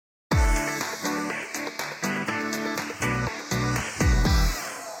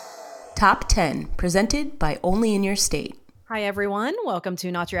Top 10, presented by Only in Your State. Hi, everyone. Welcome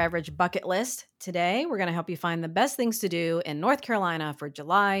to Not Your Average Bucket List. Today, we're going to help you find the best things to do in North Carolina for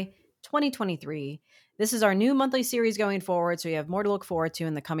July 2023. This is our new monthly series going forward, so you have more to look forward to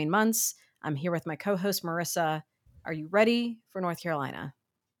in the coming months. I'm here with my co-host, Marissa. Are you ready for North Carolina?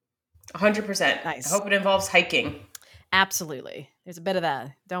 100%. Nice. I hope it involves hiking. Absolutely. There's a bit of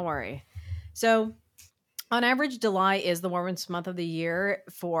that. Don't worry. So, on average, July is the warmest month of the year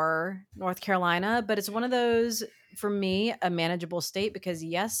for North Carolina, but it's one of those, for me, a manageable state because,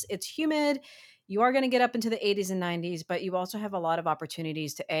 yes, it's humid. You are going to get up into the 80s and 90s, but you also have a lot of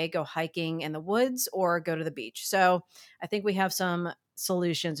opportunities to go hiking in the woods or go to the beach. So I think we have some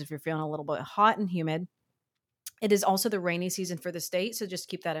solutions if you're feeling a little bit hot and humid. It is also the rainy season for the state, so just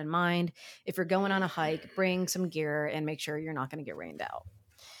keep that in mind. If you're going on a hike, bring some gear and make sure you're not going to get rained out.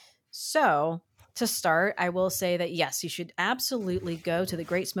 So, to start, I will say that yes, you should absolutely go to the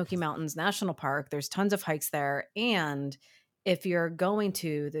Great Smoky Mountains National Park. There's tons of hikes there. And if you're going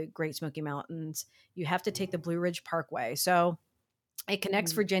to the Great Smoky Mountains, you have to take the Blue Ridge Parkway. So it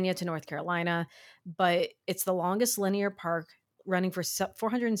connects Virginia to North Carolina, but it's the longest linear park running for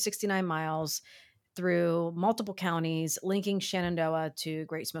 469 miles through multiple counties, linking Shenandoah to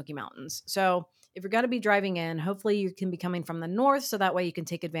Great Smoky Mountains. So if you're going to be driving in, hopefully you can be coming from the north, so that way you can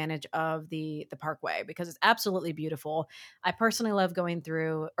take advantage of the parkway because it's absolutely beautiful. I personally love going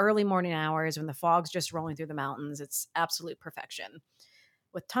through early morning hours when the fog's just rolling through the mountains. It's absolute perfection.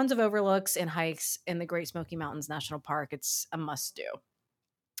 With tons of overlooks and hikes in the Great Smoky Mountains National Park, it's a must do.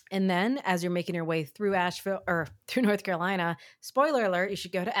 And then as you're making your way through through North Carolina, spoiler alert, you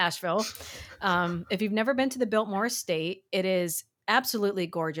should go to Asheville. If you've never been to the Biltmore Estate, it is absolutely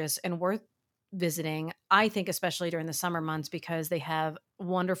gorgeous and worth visiting. I think especially during the summer months because they have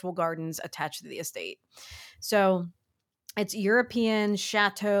wonderful gardens attached to the estate. So it's European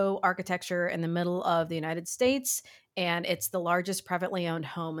chateau architecture in the middle of the United States, and it's the largest privately owned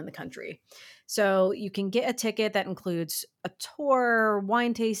home in the country. So you can get a ticket that includes a tour,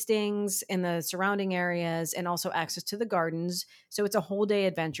 wine tastings in the surrounding areas, and also access to the gardens. So it's a whole day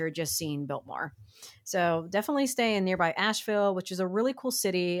adventure just seeing Biltmore. So definitely stay in nearby Asheville, which is a really cool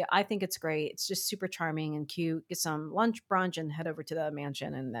city. I think it's great. It's just super charming and cute. Get some lunch, brunch, and head over to the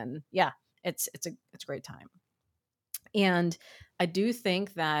mansion. And then, yeah, it's a great time. And I do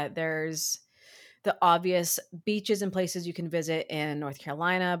think that there's the obvious beaches and places you can visit in North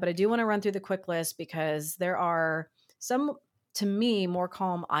Carolina, but I do want to run through the quick list because there are some, to me, more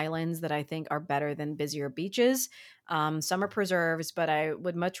calm islands that I think are better than busier beaches. Some are preserves, but I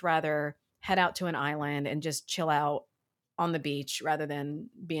would much rather head out to an island and just chill out on the beach rather than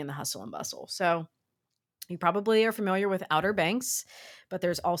be in the hustle and bustle. So you probably are familiar with Outer Banks, but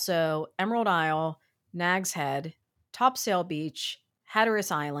there's also Emerald Isle, Nag's Head, Topsail Beach,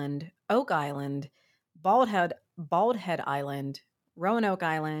 Hatteras Island, Oak Island, Baldhead Island, Roanoke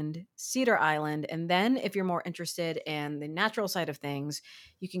Island, Cedar Island, and then if you're more interested in the natural side of things,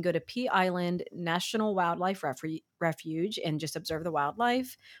 you can go to Pea Island National Wildlife Refuge and just observe the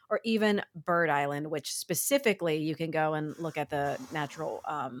wildlife, or even Bird Island, which specifically you can go and look at the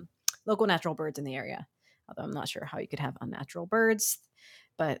local natural birds in the area. Although I'm not sure how you could have unnatural birds,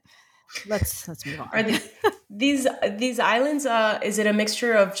 but let's move on. Are these islands? Is it a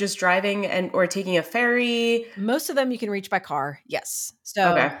mixture of just driving or taking a ferry? Most of them you can reach by car. Yes.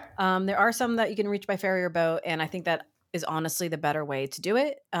 So Okay. There are some that you can reach by ferry or boat, and I think that is honestly the better way to do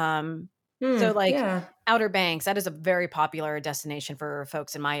it. Outer Banks, that is a very popular destination for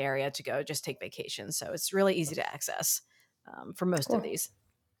folks in my area to go just take vacations. So it's really easy to access for most of these.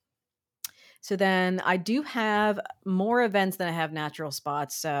 So then I do have more events than I have natural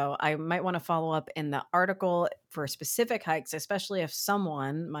spots. So I might want to follow up in the article for specific hikes, especially if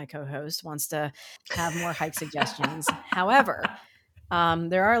someone, my co-host, wants to have more hike suggestions. However,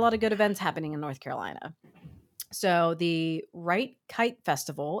 there are a lot of good events happening in North Carolina. So the Wright Kite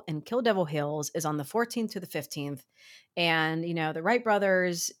Festival in Kill Devil Hills is on the 14th to the 15th. And, the Wright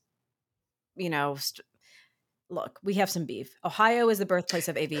brothers, look, we have some beef. Ohio is the birthplace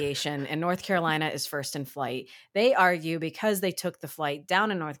of aviation, and North Carolina is first in flight. They argue because they took the flight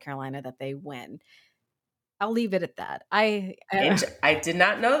down in North Carolina that they win. I'll leave it at that. I did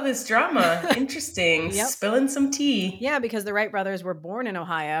not know this drama. Interesting. Yep. Spilling some tea. Yeah, because the Wright brothers were born in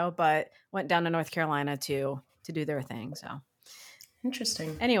Ohio, but went down to North Carolina to do their thing. So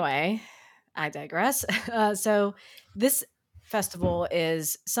interesting. Anyway, I digress. So this festival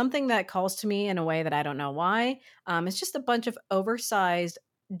is something that calls to me in a way that I don't know why. It's just a bunch of oversized,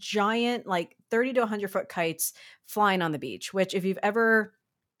 giant, like 30 to 100 foot kites flying on the beach, which if you've ever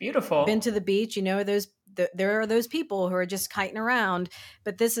beautiful been to the beach, those there are those people who are just kiting around,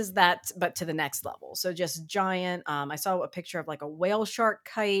 but this is that, but to the next level. So just giant. I saw a picture of like a whale shark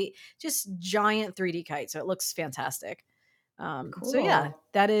kite, just giant 3D kite. So it looks fantastic. So yeah, Cool.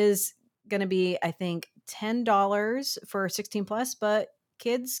 that is going to be, I think, $10 for 16 plus, but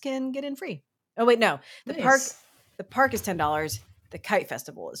kids can get in free. Oh wait, no, Nice. the park is $10. The kite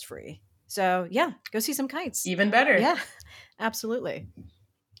festival is free. So yeah, go see some kites. Even better. Yeah, absolutely.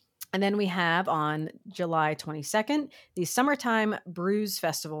 And then we have on July 22nd, the Summertime Brews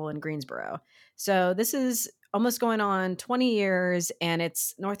Festival in Greensboro. So this is almost going on 20 years, and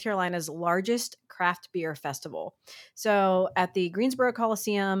it's North Carolina's largest craft beer festival. So at the Greensboro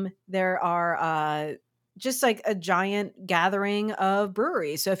Coliseum, there are just like a giant gathering of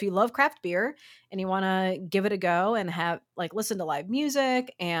breweries. So if you love craft beer and you want to give it a go and have like listen to live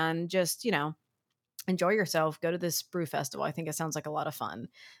music and just, enjoy yourself, go to this brew festival. I think it sounds like a lot of fun.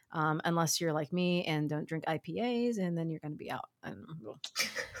 Unless you're like me and don't drink IPAs, and then you're going to be out.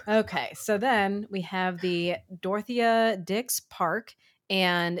 Okay, so then we have the Dorothea Dix Park,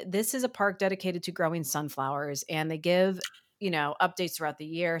 and this is a park dedicated to growing sunflowers, and they give updates throughout the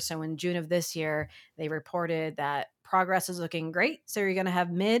year. So in June of this year, they reported that progress is looking great. So you're going to have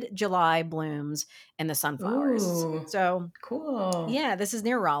mid-July blooms in the sunflowers. Ooh, So cool. yeah, this is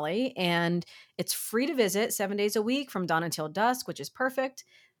near Raleigh, and it's free to visit 7 days a week from dawn until dusk, which is perfect.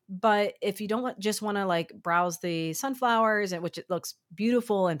 But if you don't just want to like browse the sunflowers, which it looks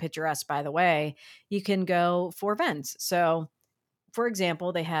beautiful and picturesque, by the way, you can go for events. So, for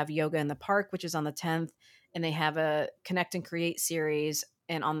example, they have yoga in the park, which is on the 10th, and they have a Connect and Create series.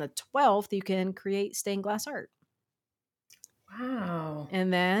 And on the 12th, you can create stained glass art. Wow.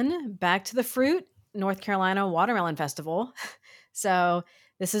 And then back to the fruit, North Carolina Watermelon Festival. So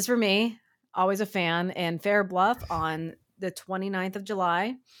this is for me, always a fan. And Fair Bluff on the 29th of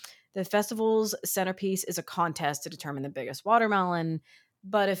July. The festival's centerpiece is a contest to determine the biggest watermelon.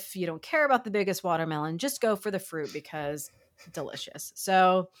 But if you don't care about the biggest watermelon, just go for the fruit because delicious.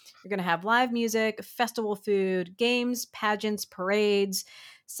 So you're going to have live music, festival food, games, pageants, parades,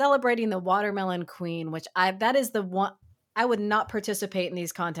 celebrating the watermelon queen, that is the one I would not participate in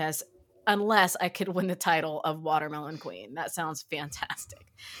these contests unless I could win the title of Watermelon Queen. That sounds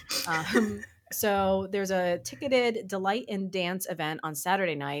fantastic. So there's a ticketed delight and dance event on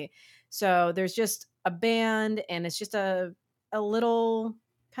Saturday night. So there's just a band, and it's just a little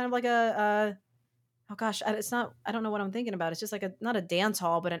kind of like oh gosh, it's not. I don't know what I'm thinking about. It's just like not a dance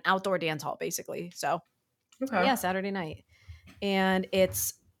hall, but an outdoor dance hall, basically. So Okay. yeah, Saturday night, and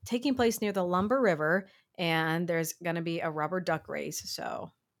it's taking place near the Lumber River, and there's going to be a rubber duck race.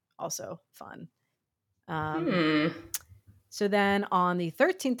 So also fun. So then on the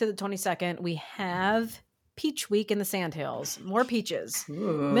 13th to the 22nd, we have Peach Week in the Sandhills. More peaches.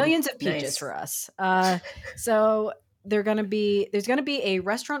 Ooh, Millions of peaches nice. for us. So there's going to be a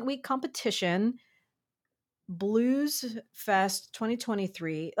restaurant week competition, Blues Fest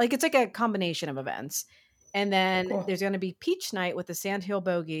 2023. Like it's like a combination of events. And then Cool. there's going to be Peach Night with the Sandhill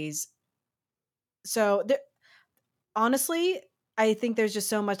Bogies. So honestly, I think there's just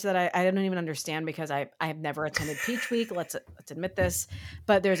so much that I don't even understand because I have never attended Peach Week. Let's admit this.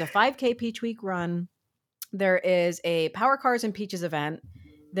 But there's a 5K Peach Week run. There is a Power Cars and Peaches event.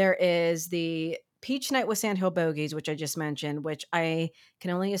 There is the Peach Night with Sandhill Bogies, which I just mentioned, which I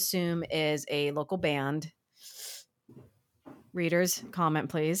can only assume is a local band. Readers, comment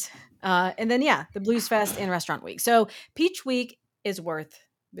please. And then the Blues Fest and Restaurant Week. So Peach Week is worth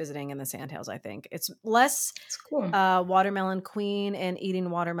visiting in the Sandhills. I think it's less cool. Watermelon Queen and eating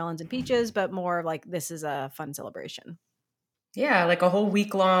watermelons and peaches, but more like this is a fun celebration. Yeah, like a whole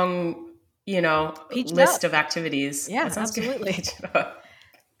week long, Peached list up. of activities. Yeah, that sounds absolutely. Good.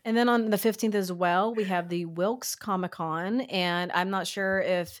 And then on the 15th as well, we have the Wilkes Comic Con, and I'm not sure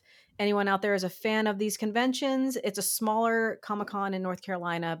if anyone out there is a fan of these conventions. It's a smaller Comic-Con in North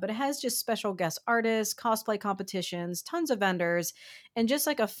Carolina, but it has just special guest artists, cosplay competitions, tons of vendors, and just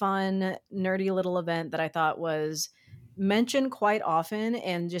like a fun, nerdy little event that I thought was mentioned quite often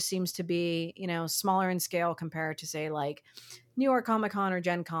and just seems to be, smaller in scale compared to say like New York Comic-Con or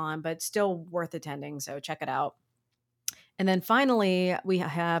Gen Con, but still worth attending. So check it out. And then finally, we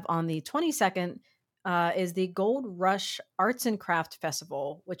have on the 22nd, is the Gold Rush Arts and Craft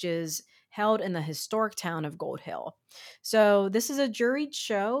Festival, which is held in the historic town of Gold Hill. So this is a juried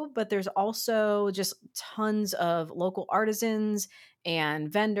show, but there's also just tons of local artisans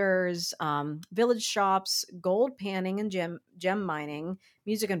and vendors, village shops, gold panning and gem mining,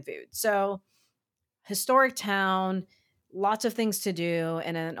 music and food. So historic town, lots of things to do,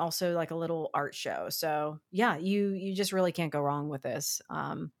 and then also like a little art show. So yeah, you just really can't go wrong with this.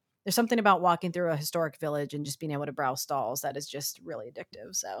 there's something about walking through a historic village and just being able to browse stalls that is just really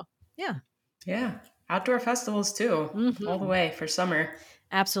addictive. So yeah. Yeah. Outdoor festivals too, all the Mhm. way for summer.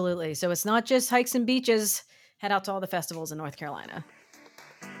 Absolutely. So it's not just hikes and beaches. Head out to all the festivals in North Carolina.